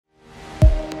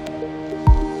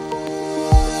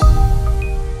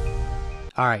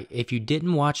Alright, if you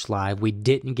didn't watch live, we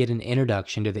didn't get an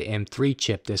introduction to the M3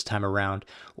 chip this time around,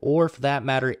 or for that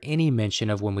matter, any mention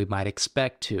of when we might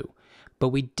expect to. But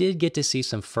we did get to see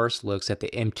some first looks at the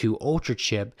M2 Ultra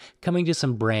chip coming to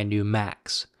some brand new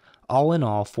Macs. All in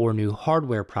all, 4 new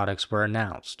hardware products were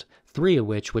announced, 3 of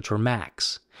which were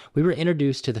Macs. We were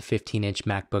introduced to the 15-inch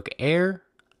MacBook Air,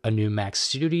 a new Mac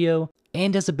Studio,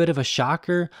 and as a bit of a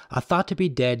shocker, a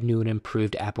thought-to-be-dead new and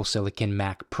improved Apple Silicon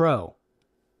Mac Pro.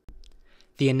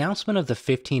 The announcement of the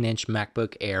 15-inch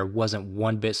MacBook Air wasn't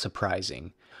one bit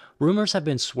surprising. Rumors have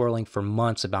been swirling for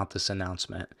months about this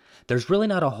announcement. There's really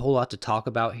not a whole lot to talk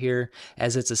about here,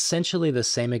 as it's essentially the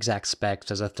same exact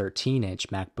specs as a 13-inch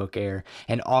MacBook Air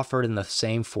and offered in the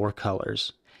same 4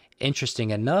 colors. Interesting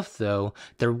enough though,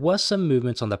 there was some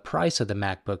movements on the price of the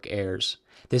MacBook Airs.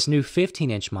 This new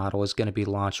 15-inch model is going to be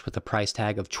launched with a price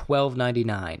tag of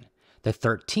 $1299. The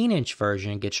 13-inch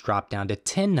version gets dropped down to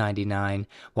 $1099,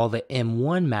 while the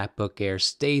M1 MacBook Air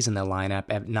stays in the lineup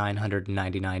at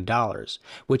 $999,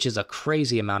 which is a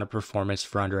crazy amount of performance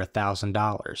for under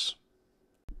 $1,000.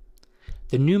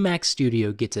 The new Mac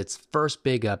Studio gets its first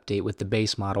big update with the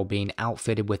base model being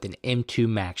outfitted with an M2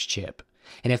 Max chip.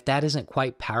 And if that isn't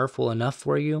quite powerful enough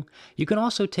for you, you can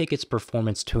also take its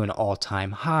performance to an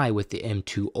all-time high with the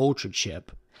M2 Ultra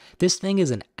chip. This thing is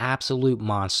an absolute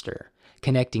monster,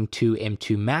 connecting 2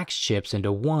 M2 Max chips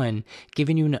into one,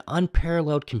 giving you an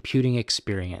unparalleled computing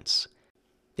experience.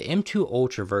 The M2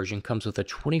 Ultra version comes with a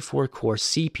 24-core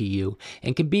CPU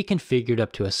and can be configured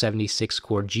up to a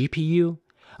 76-core GPU,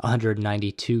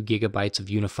 192 gigabytes of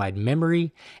unified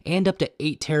memory, and up to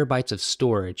 8 terabytes of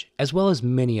storage, as well as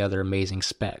many other amazing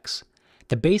specs.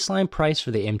 The baseline price for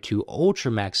the M2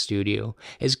 Ultra Max Studio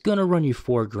is gonna run you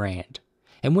 $4,000,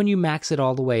 and when you max it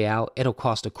all the way out, it'll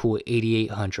cost a cool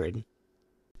 $8,800.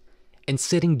 And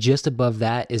sitting just above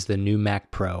that is the new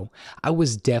Mac Pro. I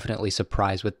was definitely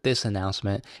surprised with this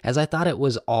announcement, as I thought it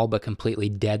was all but completely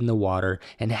dead in the water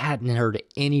and hadn't heard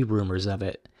any rumors of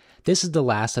it. This is the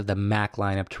last of the Mac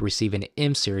lineup to receive an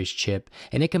M-series chip,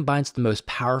 and it combines the most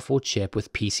powerful chip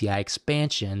with PCI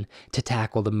expansion to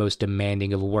tackle the most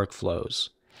demanding of workflows.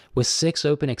 With 6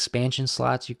 open expansion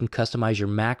slots, you can customize your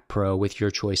Mac Pro with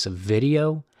your choice of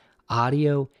video,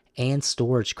 audio, and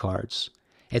storage cards.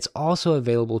 It's also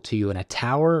available to you in a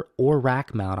tower or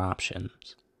rack mount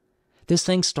options. This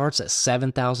thing starts at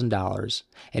 $7,000,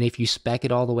 and if you spec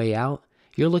it all the way out,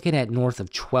 you're looking at north of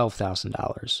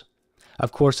 $12,000.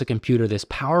 Of course, a computer this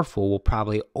powerful will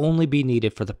probably only be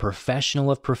needed for the professional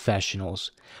of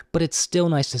professionals, but it's still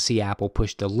nice to see Apple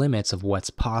push the limits of what's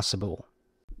possible.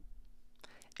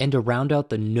 And to round out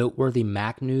the noteworthy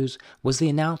Mac news was the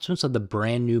announcements of the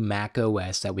brand new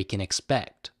macOS that we can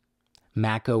expect.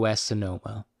 macOS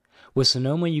Sonoma. With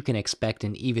Sonoma, you can expect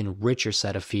an even richer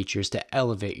set of features to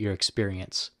elevate your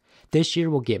experience. This year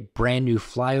we'll get brand new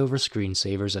flyover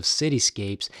screensavers of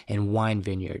cityscapes and wine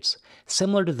vineyards,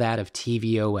 similar to that of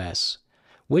tvOS.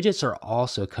 Widgets are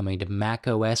also coming to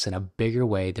macOS in a bigger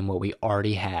way than what we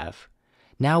already have.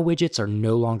 Now widgets are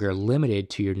no longer limited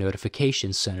to your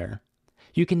notification center.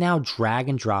 You can now drag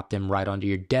and drop them right onto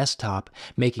your desktop,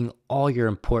 making all your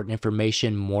important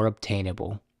information more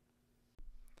obtainable.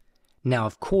 Now,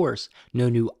 of course, no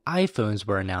new iPhones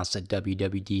were announced at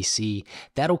WWDC.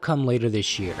 That'll come later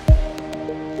this year.